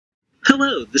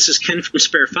Hello, this is Ken from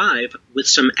Spare5 with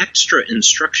some extra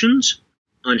instructions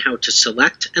on how to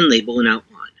select and label an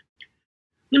outline.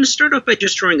 I'm going to start off by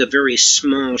just drawing a very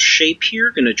small shape here.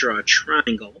 I'm going to draw a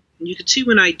triangle. And you can see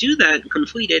when I do that and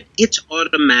complete it, it's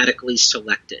automatically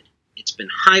selected. It's been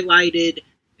highlighted,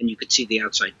 and you can see the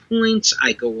outside points.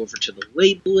 I go over to the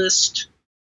label list,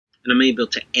 and I'm able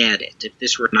to add it. If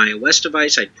this were an iOS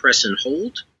device, I'd press and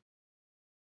hold.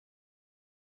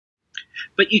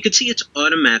 But you can see it's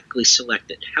automatically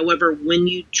selected. However, when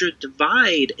you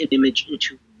divide an image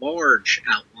into large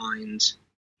outlines,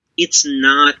 it's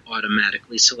not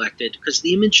automatically selected because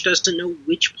the image doesn't know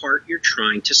which part you're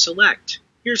trying to select.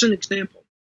 Here's an example.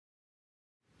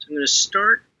 So I'm going to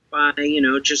start by,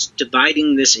 just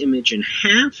dividing this image in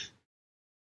half.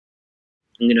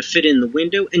 I'm going to fit in the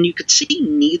window, and you can see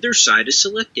neither side is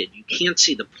selected. You can't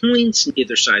see the points,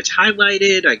 neither side's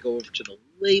highlighted. I go over to the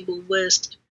label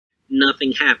list.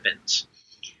 Nothing happens.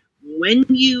 When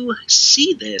you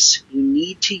see this, you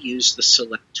need to use the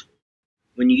Select tool.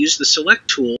 When you use the Select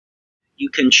tool, you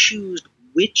can choose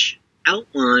which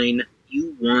outline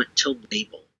you want to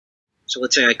label. So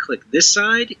let's say I click this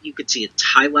side. You could see it's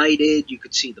highlighted. You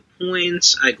could see the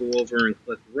points. I go over and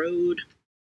click Road.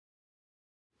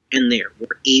 And there,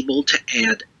 we're able to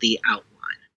add the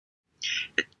outline.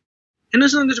 And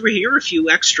as long as we're here, a few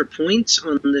extra points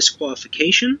on this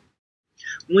qualification.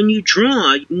 When you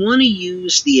draw, you want to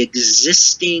use the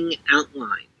existing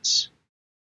outlines.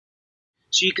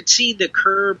 So you can see the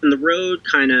curb and the road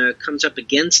kind of comes up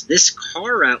against this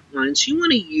car outline, so you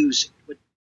want to use it.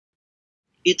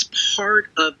 It's part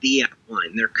of the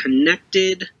outline. They're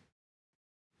connected,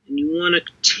 and you want to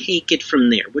take it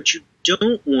from there. What you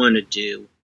don't want to do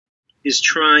is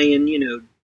try and,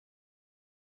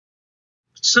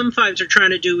 some fives are trying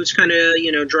to do is kind of,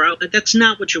 draw out, but that's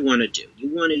not what you want to do.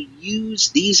 You want to use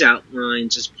these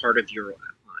outlines as part of your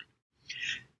outline.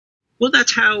 Well,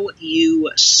 that's how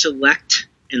you select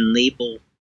and label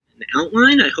an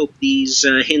outline. I hope these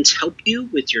hints help you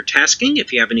with your tasking.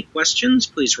 If you have any questions,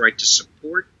 please write to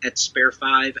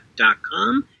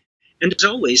support@spare5.com. And as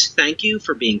always, thank you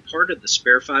for being part of the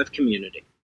Spare5 community.